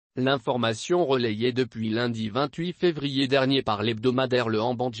L'information relayée depuis lundi 28 février dernier par l'hebdomadaire Le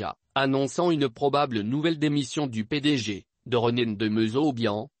Mbandja, annonçant une probable nouvelle démission du PDG, de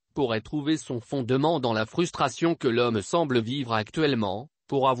Ndemezo'Obiang, pourrait trouver son fondement dans la frustration que l'homme semble vivre actuellement,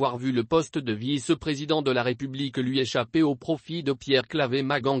 pour avoir vu le poste de vice-président de la République lui échapper au profit de Pierre-Claver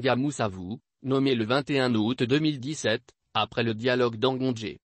Maganga Moussavou, nommé le 21 août 2017, après le dialogue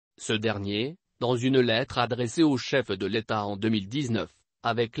d'Angondje. Ce dernier, dans une lettre adressée au chef de l'État en 2019,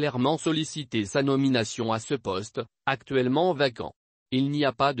 avait clairement sollicité sa nomination à ce poste, actuellement vacant. Il n'y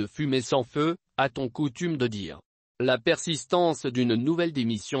a pas de fumée sans feu, a-t-on coutume de dire. La persistance d'une nouvelle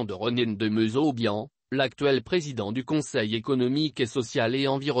démission de Ndemezo'Obiang, l'actuel président du Conseil économique et social et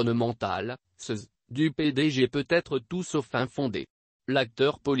environnemental, du PDG peut être tout sauf infondée.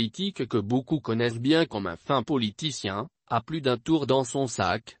 L'acteur politique que beaucoup connaissent bien comme un fin politicien, a plus d'un tour dans son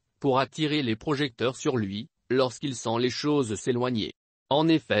sac, pour attirer les projecteurs sur lui, lorsqu'il sent les choses s'éloigner. En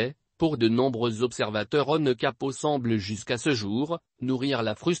effet, pour de nombreux observateurs on Capo semble jusqu'à ce jour, nourrir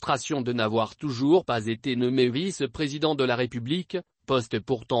la frustration de n'avoir toujours pas été nommé vice-président de la République, poste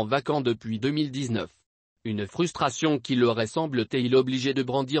pourtant vacant depuis 2019. Une frustration qui l'aurait semble-t-il obligé de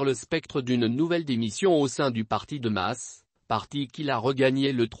brandir le spectre d'une nouvelle démission au sein du parti de masse, parti qu'il a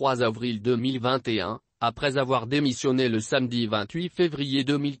regagné le 3 avril 2021, après avoir démissionné le samedi 28 février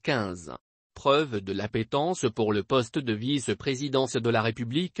 2015. Preuve de l'appétence pour le poste de vice-présidence de la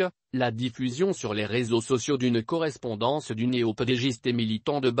République, la diffusion sur les réseaux sociaux d'une correspondance du néo-pédégiste et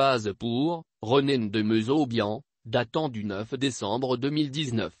militant de base pour Ndemezo'Obiang, datant du 9 décembre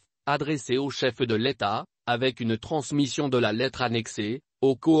 2019, adressée au chef de l'État, avec une transmission de la lettre annexée,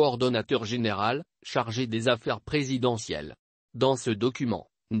 au coordonnateur général, chargé des affaires présidentielles. Dans ce document,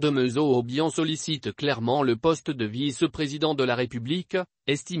 Ndemezo'Obiang sollicite clairement le poste de vice-président de la République,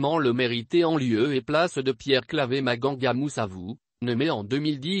 estimant le mériter en lieu et place de Pierre-Claver Maganga Moussavou, nommé en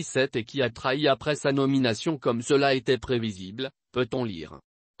 2017 et qui a trahi après sa nomination comme cela était prévisible, peut-on lire.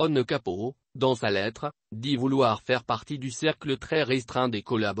 On Capo, dans sa lettre, dit vouloir faire partie du cercle très restreint des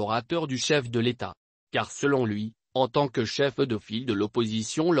collaborateurs du chef de l'État. Car selon lui, en tant que chef de file de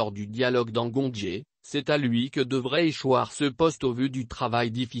l'opposition lors du dialogue d'Angondje, c'est à lui que devrait échoir ce poste au vu du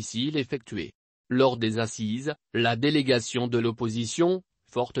travail difficile effectué. Lors des assises, la délégation de l'opposition,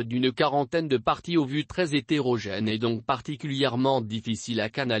 forte d'une quarantaine de partis au vu très hétérogène et donc particulièrement difficile à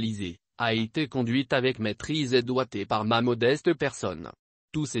canaliser, a été conduite avec maîtrise et doigté par ma modeste personne.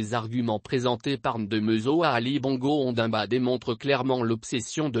 Tous ces arguments présentés par Ndemezo à Ali Bongo Ondimba démontrent clairement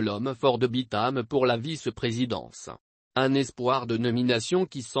l'obsession de l'homme fort de Bitam pour la vice-présidence. Un espoir de nomination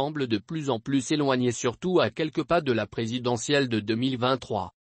qui semble de plus en plus s'éloigner surtout à quelques pas de la présidentielle de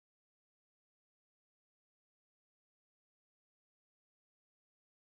 2023.